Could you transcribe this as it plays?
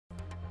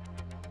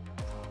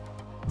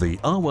The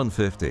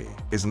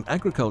R150 is an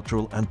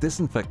agricultural and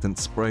disinfectant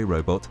spray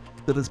robot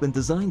that has been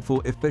designed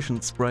for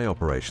efficient spray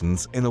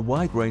operations in a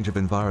wide range of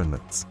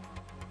environments.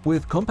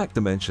 With compact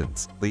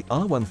dimensions, the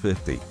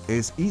R150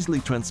 is easily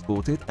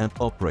transported and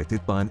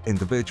operated by an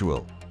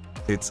individual.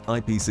 Its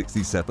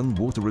IP67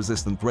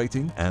 water-resistant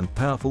rating and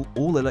powerful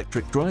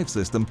all-electric drive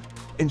system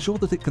ensure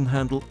that it can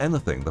handle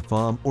anything the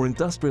farm or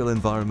industrial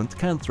environment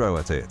can throw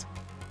at it.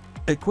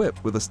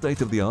 Equipped with a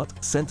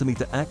state-of-the-art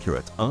centimetre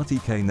accurate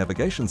RTK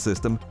navigation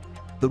system,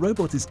 the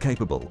robot is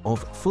capable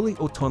of fully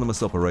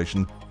autonomous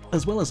operation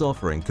as well as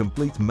offering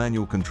complete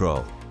manual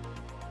control.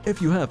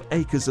 If you have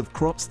acres of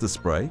crops to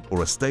spray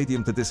or a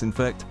stadium to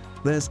disinfect,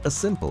 there's a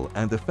simple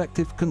and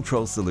effective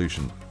control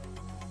solution.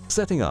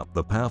 Setting up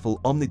the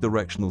powerful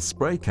omni-directional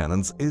spray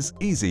cannons is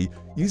easy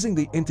using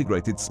the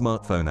integrated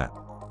smartphone app.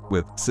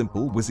 With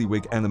simple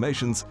WYSIWYG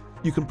animations,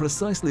 you can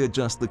precisely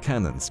adjust the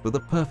cannons for the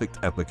perfect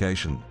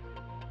application.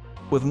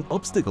 With an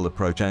obstacle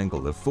approach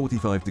angle of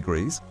 45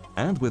 degrees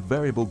and with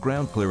variable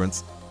ground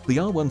clearance, the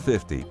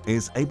R150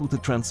 is able to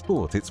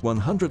transport its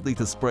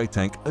 100-litre spray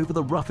tank over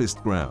the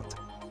roughest ground.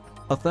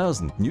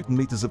 1,000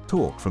 Newton-meters of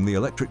torque from the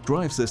electric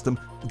drive system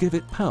give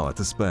it power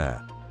to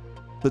spare.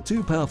 The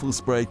two powerful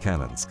spray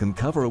cannons can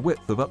cover a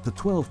width of up to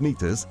 12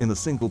 meters in a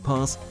single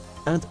pass,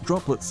 and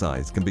droplet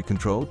size can be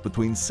controlled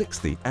between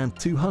 60 and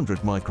 200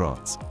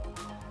 microns.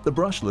 The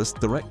brushless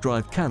direct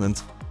drive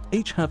cannons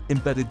each have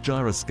embedded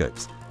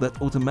gyroscopes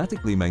that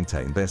automatically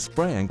maintain their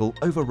spray angle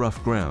over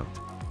rough ground.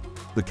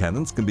 The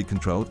cannons can be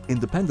controlled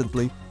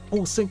independently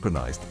or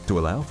synchronized to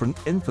allow for an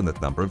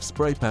infinite number of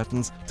spray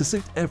patterns to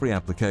suit every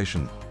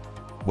application.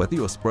 Whether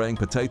you're spraying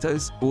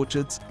potatoes,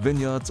 orchards,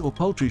 vineyards or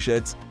poultry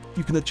sheds,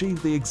 you can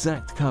achieve the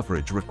exact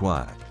coverage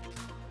required.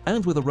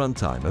 And with a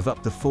runtime of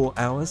up to 4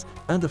 hours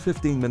and a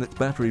 15-minute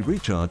battery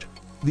recharge,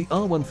 the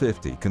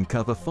R150 can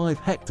cover 5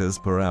 hectares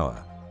per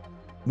hour.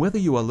 Whether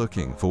you are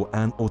looking for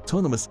an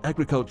autonomous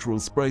agricultural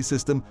spray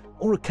system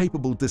or a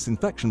capable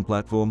disinfection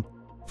platform,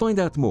 find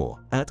out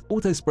more at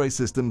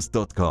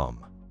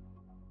autospraysystems.com.